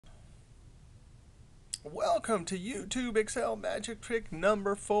Welcome to YouTube Excel Magic Trick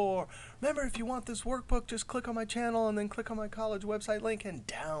number 4. Remember, if you want this workbook, just click on my channel and then click on my college website link and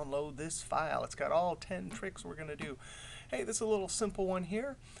download this file. It's got all 10 tricks we're going to do. Hey, this is a little simple one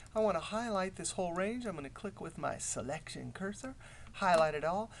here. I want to highlight this whole range. I'm going to click with my selection cursor, highlight it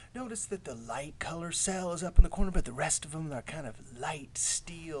all. Notice that the light color cell is up in the corner, but the rest of them are kind of light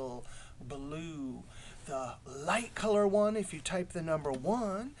steel blue. The light color one, if you type the number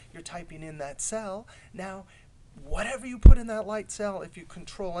 1, you're typing in that cell. Now, whatever you put in that light cell, if you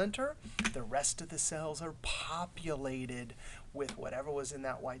Ctrl Enter, the rest of the cells are populated with whatever was in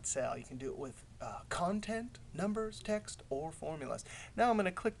that white cell. You can do it with content, numbers, text, or formulas. Now I'm going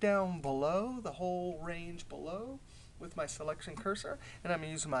to click down below, the whole range below, with my selection cursor, and I'm going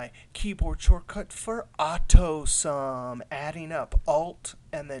to use my keyboard shortcut for auto sum, adding up, Alt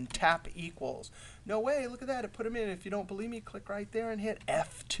and then tap equals. No way, look at that, it put them in. If you don't believe me, click right there and hit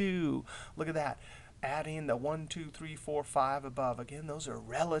F2. Look at that, adding the 1, 2, 3, 4, 5 above. Again, those are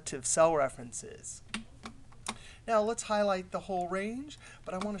relative cell references. Now let's highlight the whole range,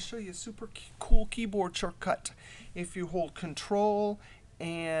 but I want to show you a super cool keyboard shortcut. If you hold Control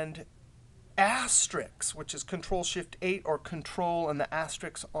and asterisk, which is Control-Shift-8 or Control and the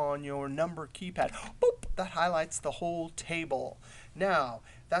asterisk on your number keypad, boop, that highlights the whole table. Now,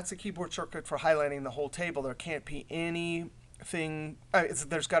 that's a keyboard shortcut for highlighting the whole table. There can't be anything,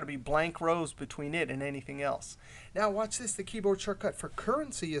 there's got to be blank rows between it and anything else. Now watch this, the keyboard shortcut for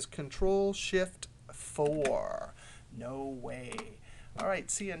currency is Control-Shift-4. No way. All right,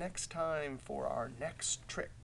 see you next time for our next trick.